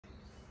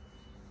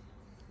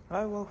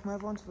Hello, welcome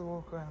everyone to the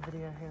walk around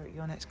video here at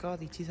your next car,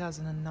 the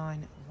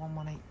 2009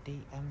 118D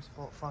M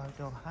Sport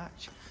 5-door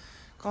hatch.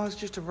 Car's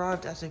just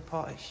arrived as a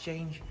part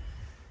exchange.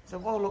 It's a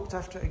well looked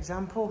after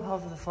example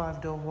of the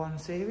 5-door 1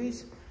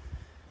 series.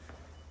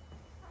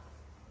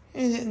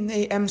 In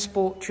the M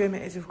Sport trim,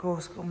 it is of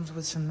course comes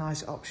with some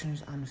nice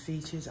options and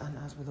features, and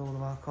as with all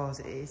of our cars,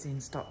 it is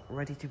in stock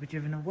ready to be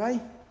driven away.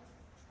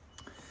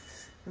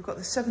 We've got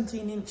the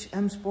 17-inch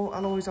M Sport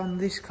alloys on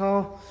this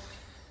car,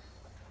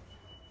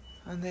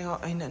 and they are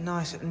in a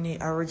nice, neat,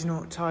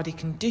 original, tidy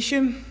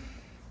condition.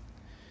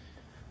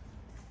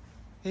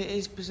 It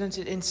is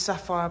presented in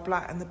sapphire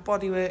black, and the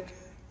bodywork,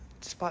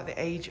 despite the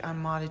age and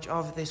mileage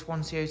of this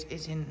 1 series,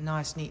 is in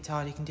nice, neat,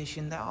 tidy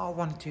condition. There are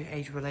 1 or 2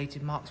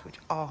 age-related marks, which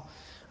are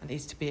and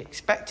is to be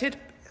expected.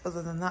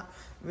 Other than that,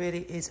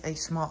 really is a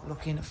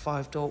smart-looking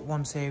 5-door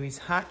 1 series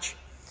hatch.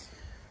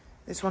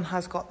 This one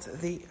has got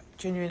the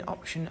genuine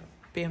option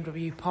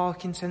BMW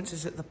parking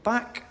sensors at the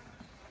back.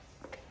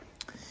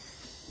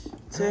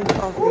 In terms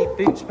of the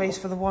boot space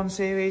for the 1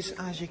 series,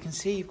 as you can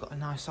see, you've got a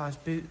nice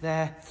sized boot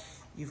there.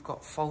 You've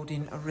got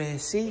folding rear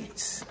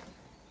seats.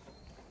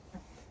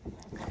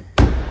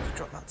 Just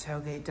drop that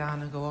tailgate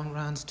down and go on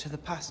round to the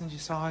passenger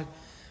side,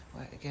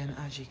 where again,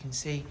 as you can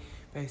see,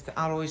 both the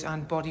alloys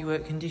and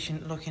bodywork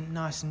condition looking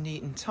nice and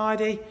neat and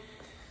tidy.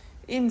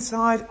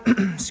 Inside,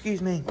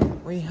 excuse me,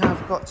 we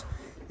have got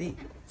the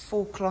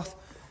full cloth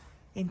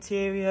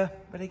interior,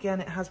 but again,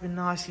 it has been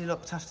nicely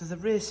looked after. The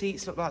rear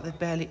seats look like they've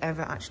barely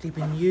ever actually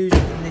been used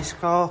in this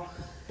car.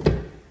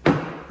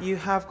 You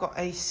have got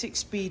a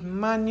 6-speed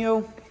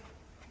manual.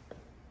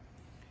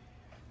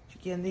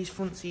 Again, these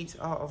front seats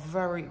are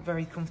very,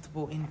 very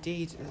comfortable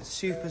indeed.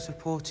 Super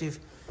supportive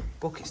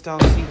bucket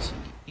style seats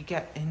you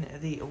get in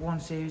the 1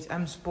 series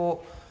M Sport.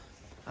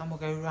 And we'll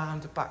go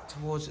round back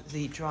towards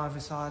the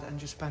driver's side and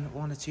just spend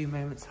 1 or 2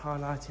 moments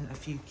highlighting a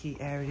few key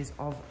areas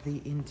of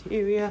the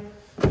interior.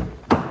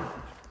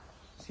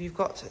 So you've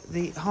got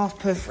the half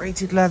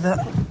perforated leather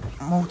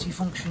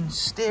multi-function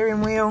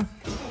steering wheel.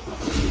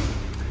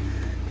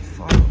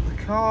 Fire up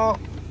the car.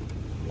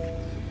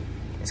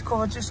 It's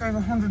covered just over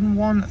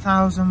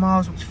 101,000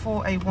 miles, which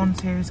for a 1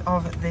 series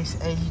of this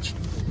age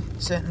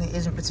certainly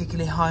isn't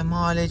particularly high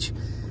mileage.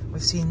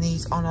 We've seen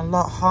these on a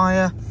lot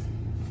higher.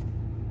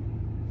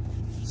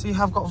 So you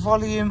have got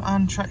volume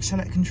and track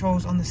select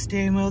controls on the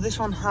steering wheel. This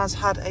one has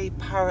had a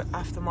Parrot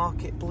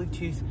aftermarket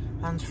Bluetooth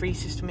hands-free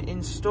system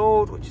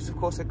installed, which is of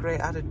course a great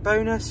added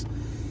bonus,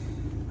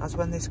 as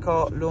when this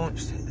car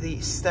launched, the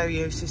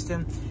stereo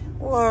system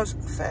was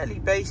fairly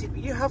basic,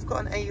 but you have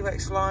got an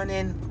AUX line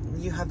in.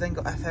 You have then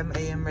got FM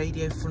AM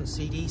radio, front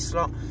CD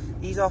slot.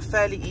 These are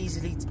fairly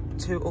easily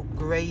to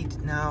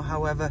upgrade now,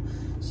 however,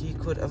 so you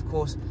could of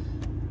course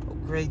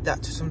upgrade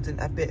that to something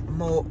a bit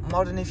more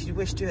modern if you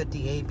wish to. A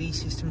DAB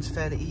system's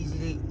fairly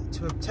easily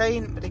to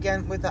obtain, but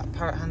again, with that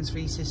Parrot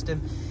hands-free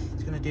system,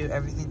 it's going to do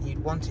everything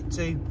you'd want it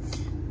to.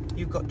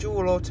 You've got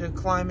dual auto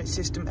climate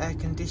system, air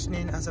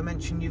conditioning. As I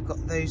mentioned, you've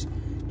got those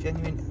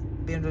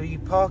genuine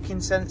BMW parking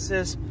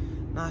sensors.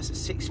 Nice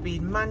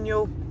 6-speed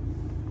manual,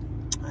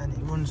 and it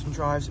runs and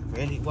drives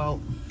really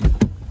well.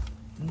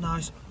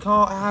 Nice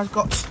car. It has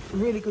got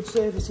really good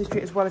service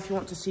history as well. If you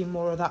want to see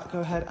more of that,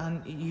 go ahead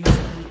and use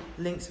the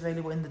links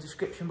available in the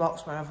description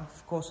box, where I've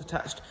of course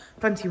attached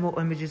plenty more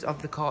images of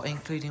the car,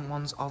 including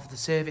ones of the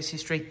service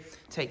history.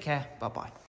 Take care. Bye bye.